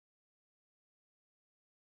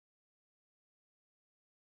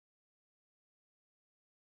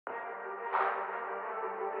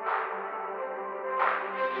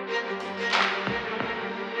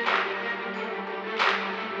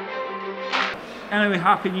Anyway,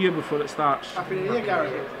 Happy New Year before it starts. Happy New Year,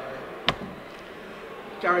 Gary.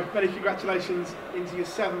 Gary, many congratulations into your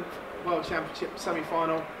 7th World Championship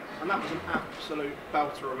semi-final, and that was an absolute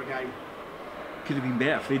belter of a game. Could have been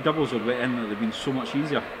better. If the doubles had went in, it would have been so much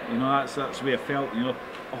easier. You know, that's the way I felt. You know,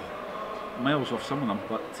 miles off some of them,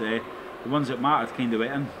 but the ones that mattered kind of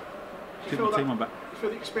went in. Took my time a bit. Do you feel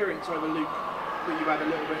the experience over Luke that you had a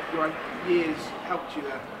little bit, your years helped you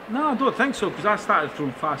there? No, I don't think so, because I started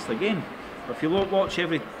throwing fast again. But if you watch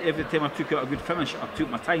every time I took out a good finish, I took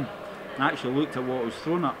my time and actually looked at what I was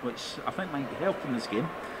throwing at, which I think might help in this game.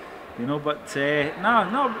 You know, but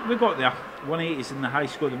no, we got there. 180s in the high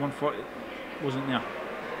score, the 140 wasn't there.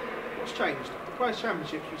 What's changed? The Players'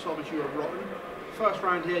 Championships, you told us you were rotten. First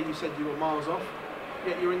round here, you said you were miles off.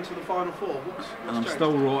 Yet you're into the final four. What's and I'm changed?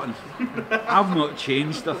 Still rotten. I've not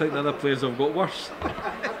changed. I think the other players have got worse.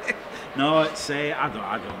 No, it's I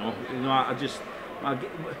don't know. You know,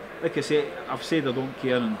 like I say, I've said I don't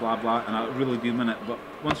care and blah blah, and I really do mean it. But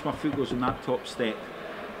once my foot goes in that top step,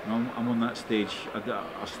 you know, I'm on that stage.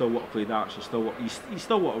 I still want to play darts. You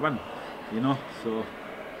still want to win. You know, so.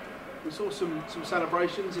 We saw some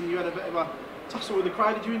celebrations, and you had a bit of a tussle with the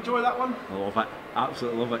crowd. Did you enjoy that one? I love it,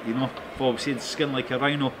 absolutely love it. You know, Bob said skin like a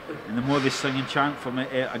rhino, and the more they sing and chant for me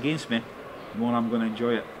against me, the more I'm going to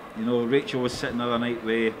enjoy it. You know, Rachel was sitting the other night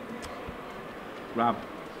with Rab,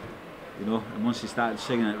 you know, and once he started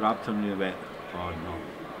singing it, Rab turned and went, oh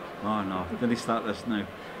no, then he start this now.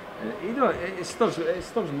 You know, it stirs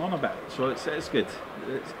him on a bit, so it's good.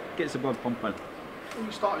 It gets the blood pumping. When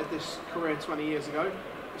you started this career 20 years ago,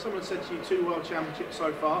 if someone said to you 2 World Championships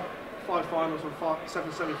so far, 5 finals and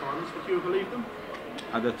 7 semi-finals, would you have believed them?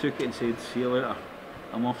 I'd have took it and said, see you later,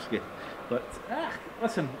 I'm off ski. But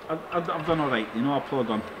listen, I've done all right. You know, I applaud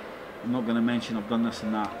on. I'm not going to mention I've done this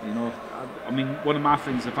and that. You know, I mean, one of my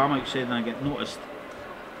things, if I'm outside and I get noticed,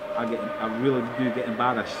 I really do get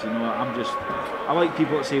embarrassed. You know, I like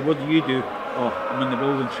people that say, what do you do? Oh, I'm in the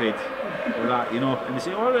building trade, or that. You know, and they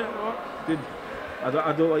say, all right, well, good. I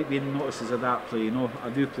don't like being noticed as a dart player. You know, I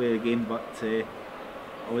do play the game, but I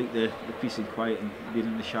like the peace and quiet and being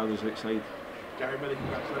in the shadows outside. Gary, many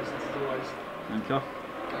congratulations as always. Thank you.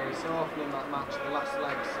 Gary, so often in that match, the last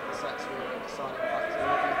legs of the sets were a deciding factor.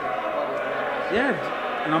 What do you think the body of the level?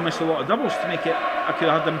 Yeah, and I missed a lot of doubles to make it. I could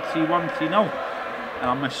have had them 3-1, 3-0, and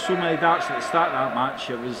I missed so many darts at the start of that match.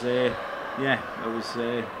 It was, yeah, it was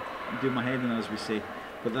doing my head in, as we say.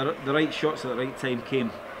 But the right shots at the right time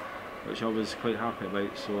came, which I was quite happy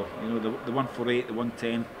about. So, you know, the 148, the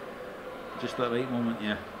 110, just at the right moment,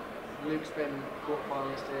 yeah. Luke's been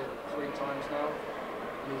quarter-finalist here 3 times now.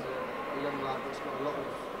 He's a young lad that's got a lot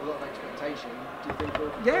of expectation. Do you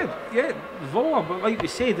think? Yeah, Vola. But like we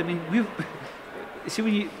said, I mean, we've see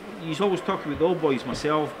when you always talk about the old boys,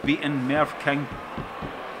 myself, Beaton, Merv, King.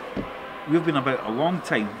 We've been about a long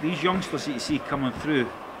time. These youngsters that you see coming through,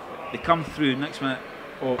 they come through next minute.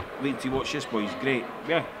 Oh, wait until you watch this boy, he's great.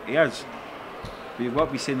 Yeah, he is. But you've got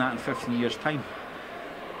to be saying that in 15 years' time.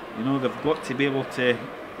 You know, they've got to be able to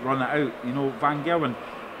run it out. You know, Van Gerwen,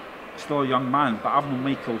 still a young man, but I've known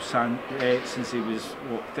Michael since he was,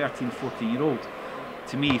 what, 13, 14-year-old.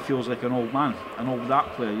 To me, he feels like an old man, an old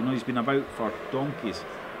dart player. You know, he's been about for donkeys.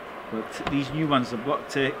 But these new ones have got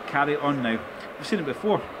to carry it on now. We've seen it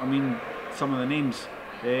before. I mean, some of the names.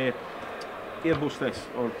 Air Hostess,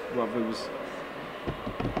 or whatever it was.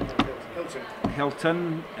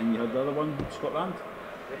 Hilton, and you had the other one, Scotland.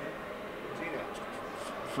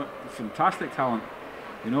 Fantastic talent,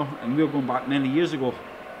 you know, and we're going back many years ago.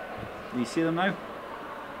 Do you see them now?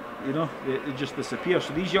 You know, they just disappear.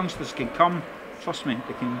 So these youngsters can come, trust me,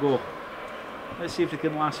 they can go. Let's see if they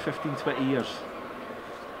can last 15, 20 years.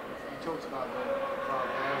 You talked about the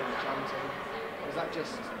air and the chanting. Is that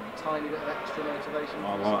just a tiny bit of extra motivation?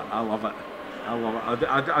 Oh, I love it. I love it.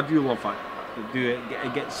 I do love it. I do.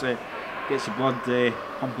 It gets the blood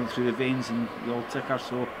pumping through the veins and the old ticker.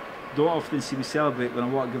 So don't often see me celebrate. When I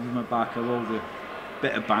want to give them it back, I will do.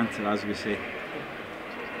 Bit of banter, as we say.